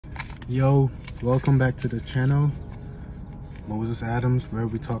Yo, welcome back to the channel, Moses Adams, where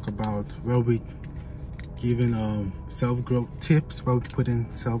we giving self-growth tips, where we put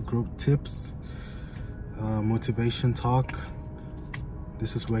in self-growth tips, motivation talk.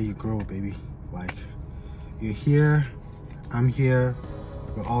 This is where you grow, baby. Like, you're here, I'm here,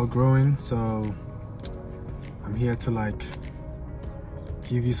 we're all growing, so I'm here to like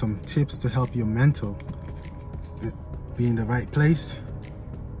give you some tips to help your mental be in the right place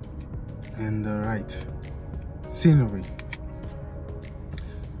and the right scenery.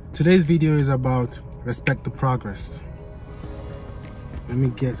 Today's video is about respect the progress. Let me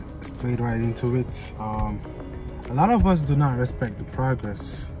get straight right into it. A lot of us do not respect the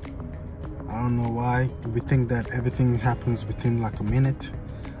progress. I don't know why. We think that everything happens within like a minute,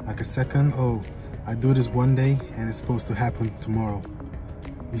 like a second. Oh, I do this one day and it's supposed to happen tomorrow.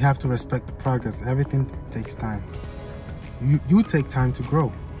 You have to respect the progress. Everything takes time. You take time to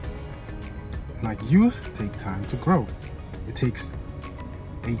grow. Like, you take time to grow. It takes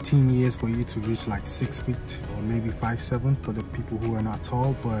 18 years for you to reach like 6 feet or maybe 5'7" for the people who are not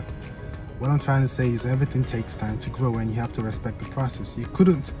tall. But what I'm trying to say is everything takes time to grow, and you have to respect the process. You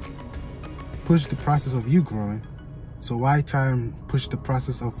couldn't push the process of you growing, so why try and push the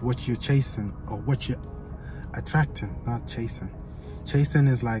process of what you're chasing or what you're attracting? Not chasing. Chasing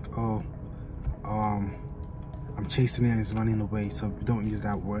is like, oh, I'm chasing it and it's running away, so we don't use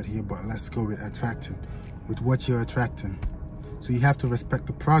that word here, but let's go with attracting, with what you're attracting. So you have to respect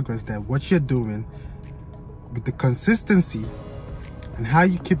the progress, that what you're doing with the consistency and how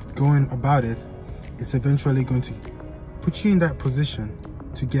you keep going about it, it's eventually going to put you in that position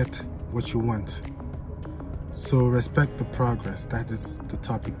to get what you want. So respect the progress. That is the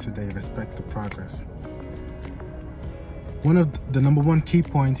topic today. Respect the progress. One of the number one key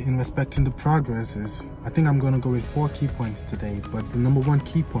point in respecting the progress is, I think I'm going to go with 4 key points today, but the number one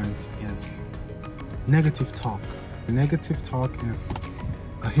key point is negative talk. Negative talk is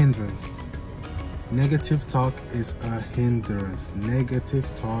a hindrance. Negative talk is a hindrance.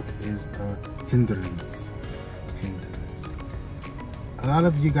 Negative talk is a hindrance. A lot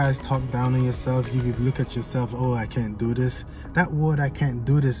of you guys talk down on yourself. You look at yourself, oh, I can't do this. That word, I can't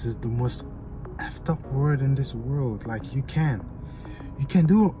do this, is the most effed up word in this world. Like, you can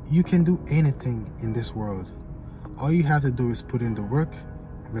do anything in this world. All you have to do is put in the work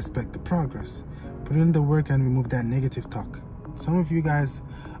and respect the progress. Put in the work and remove that negative talk. Some of you guys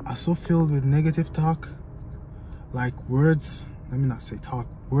are so filled with negative talk, like words, let me not say talk,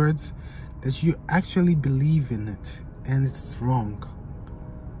 words, that you actually believe in it, and it's wrong.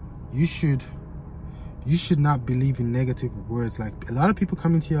 You should not believe in negative words. Like, a lot of people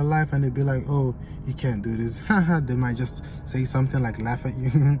come into your life and they be like, oh, you can't do this. They might just say something like laugh at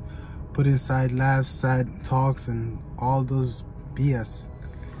you, put inside laughs, side talks, and all those BS.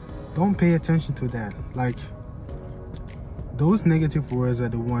 Don't pay attention to that. Like, those negative words are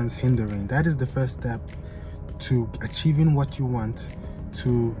the ones hindering. That is the first step to achieving what you want,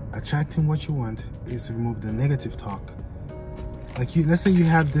 to attracting what you want, is to remove the negative talk. Like, let's say you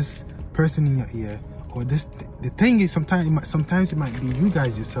have this person in your ear, or the thing is, sometimes it might be you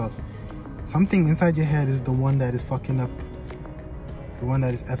guys yourself. Something inside your head is the one that is fucking up, the one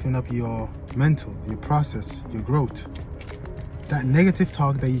that is effing up your mental, your process, your growth. That negative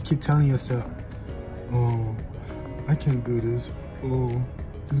talk that you keep telling yourself, oh, I can't do this. Oh,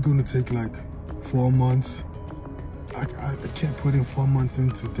 it's gonna take like 4 months. I can't put in 4 months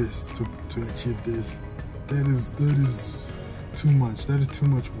into this to achieve this. That is too much. That is too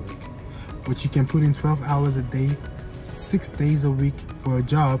much work. But you can put in 12 hours a day, 6 days a week for a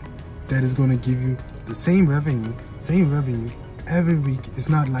job that is going to give you the same revenue every week. It's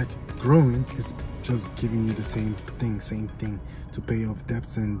not like growing, it's just giving you the same thing to pay off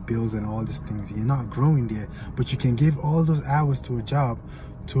debts and bills and all these things. You're not growing there, but you can give all those hours to a job,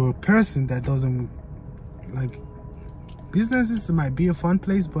 to a person that doesn't like. Businesses might be a fun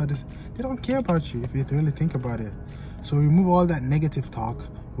place, but they don't care about you if you really think about it. So remove all that negative talk.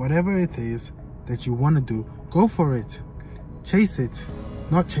 Whatever it is that you want to do, go for it. Chase it,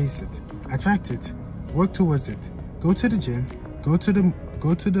 not chase it. Attract it. Work towards it. Go to the gym. Go to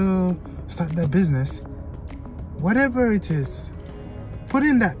the start that business. Whatever it is, put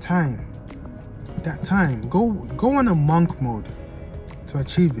in that time. Go on a monk mode to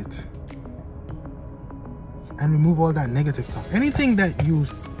achieve it. And remove all that negative talk. Anything that you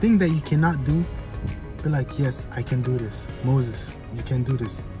think that you cannot do, be like, yes, I can do this. Moses, you can do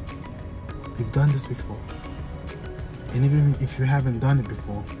this. You've done this before. And even if you haven't done it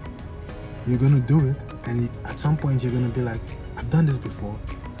before, you're gonna do it, and at some point you're gonna be like, I've done this before.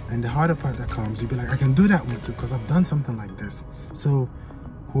 And the harder part that comes, you'll be like, I can do that one too, because I've done something like this. So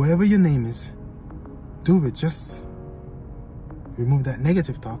whoever your name is, do it. Just remove that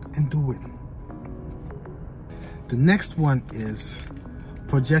negative talk and do it. The next one is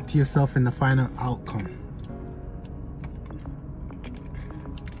project yourself in the final outcome.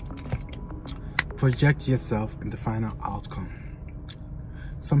 Project yourself in the final outcome.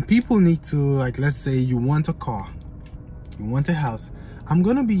 Some people need to, like, let's say you want a car, you want a house. I'm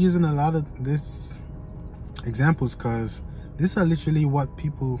gonna be using a lot of this examples because these are literally what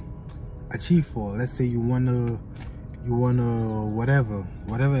people achieve for. Let's say you wanna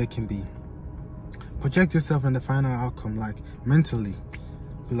whatever it can be. Project yourself in the final outcome, like mentally.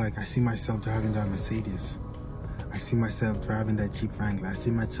 Be like, I see myself driving that Mercedes. I see myself driving that Jeep Wrangler. I see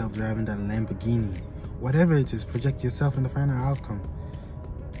myself driving that Lamborghini. Whatever it is, project yourself in the final outcome.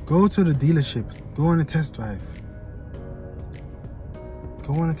 Go to the dealership. Go on a test drive.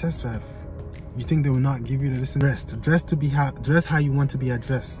 Go on a test drive. You think they will not give you the dress how you want to be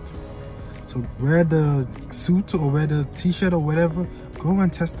addressed. So wear the suit or wear the t-shirt or whatever. Go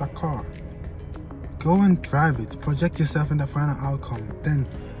and test that car. Go and drive it. Project yourself in the final outcome. Then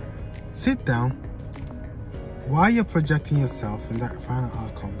sit down. While you're projecting yourself in that final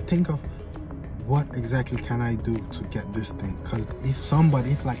outcome, think of what exactly can I do to get this thing? Because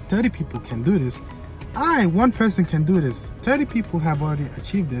if like 30 people can do this, one person can do this. 30 people have already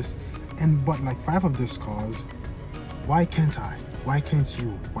achieved this and bought like 5 of these cars. Why can't I? Why can't you?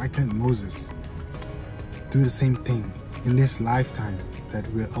 Why can't Moses do the same thing in this lifetime that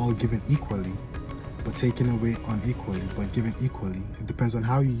we're all given equally, but taken away unequally, but given equally? It depends on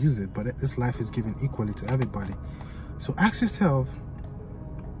how you use it, but this life is given equally to everybody. So ask yourself,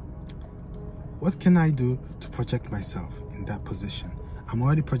 what can I do to project myself in that position? I'm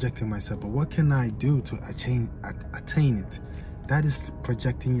already projecting myself, but what can I do to attain it? That is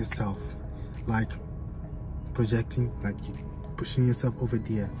projecting yourself, like projecting, like you pushing yourself over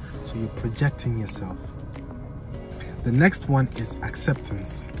there. So you're projecting yourself. The next one is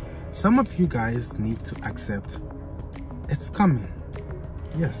acceptance. Some of you guys need to accept it's coming.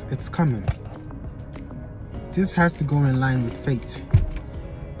 Yes, it's coming. This has to go in line with faith.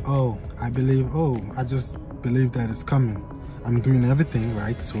 I just believe that it's coming. I'm doing everything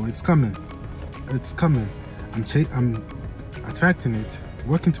right, so it's coming. It's coming. I'm attracting it,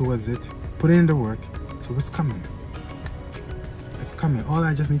 working towards it, putting in the work, so it's coming. It's coming. All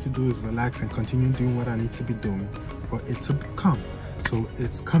I just need to do is relax and continue doing what I need to be doing for it to come. So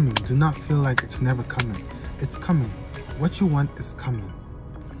it's coming. Do not feel like it's never coming. It's coming. What you want is coming.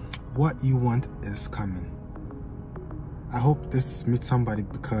 What you want is coming. I hope this meets somebody,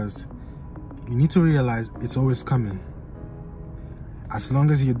 because you need to realize it's always coming. As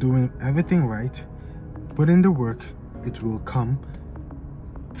long as you're doing everything right, put in the work, it will come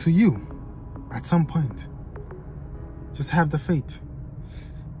to you at some point. Just have the faith.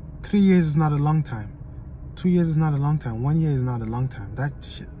 3 years is not a long time. 2 years is not a long time. 1 year is not a long time. That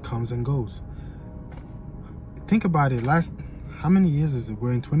shit comes and goes. Think about it. How many years is it?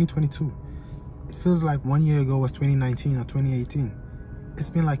 We're in 2022. It feels like 1 year ago was 2019 or 2018. It's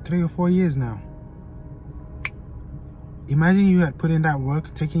been like 3 or 4 years now. Imagine you had put in that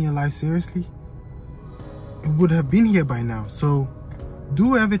work, taking your life seriously. It would have been here by now. So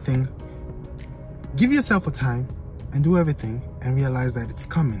do everything. Give yourself a time and do everything and realize that it's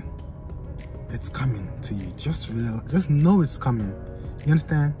coming. It's coming to you. Just know it's coming. You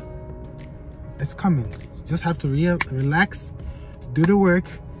understand? It's coming. You just have to relax, do the work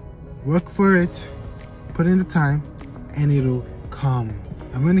for it, put in the time, and it'll come.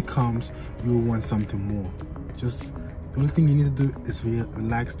 And when it comes, you will want something more. Just the only thing you need to do is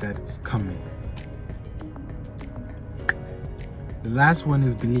relax that it's coming. The last one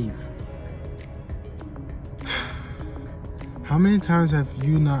is believe. How many times have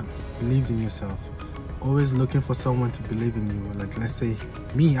you not believed in yourself? Always looking for someone to believe in you. Like, let's say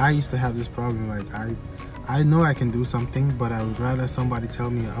me, I used to have this problem. Like, I know I can do something, but I would rather somebody tell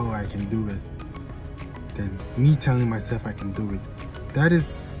me, oh, I can do it, than me telling myself I can do it. That is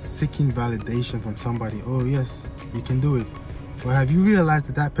seeking validation from somebody. Oh yes, you can do it. But have you realized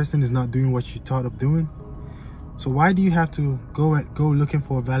that that person is not doing what you thought of doing? So why do you have to go looking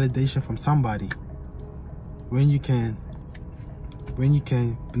for validation from somebody when you can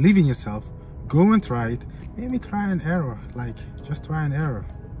believe in yourself? Go and try it. Maybe try and error. Like, just try and error.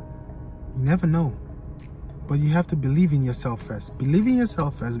 You never know. But you have to believe in yourself first. Believe in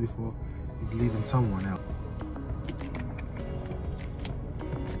yourself first before you believe in someone else.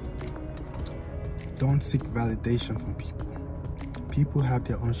 Don't seek validation from people. People have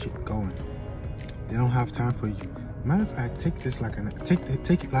their own shit going. They don't have time for you. Matter of fact,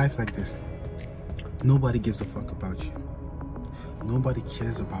 take life like this. Nobody gives a fuck about you. Nobody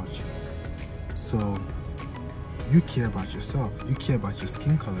cares about you. So you care about yourself. You care about your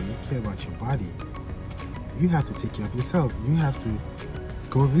skin color. You care about your body. You have to take care of yourself. You have to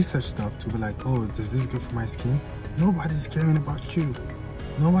go research stuff to be like, oh, is this good for my skin? Nobody's caring about you.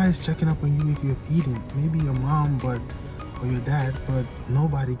 Nobody's checking up on you if you've eaten. Maybe your mom, or your dad, but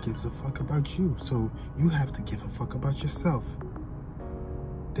nobody gives a fuck about you. So you have to give a fuck about yourself.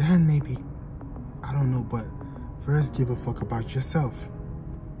 Then maybe, I don't know, but first give a fuck about yourself.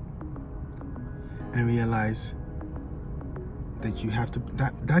 And realize that you have to,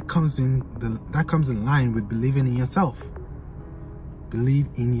 that comes in line with believing in yourself. Believe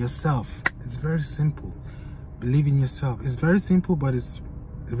in yourself. It's very simple. Believe in yourself. It's very simple, but it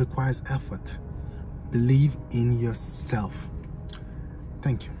requires effort. Believe in yourself.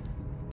 Thank you.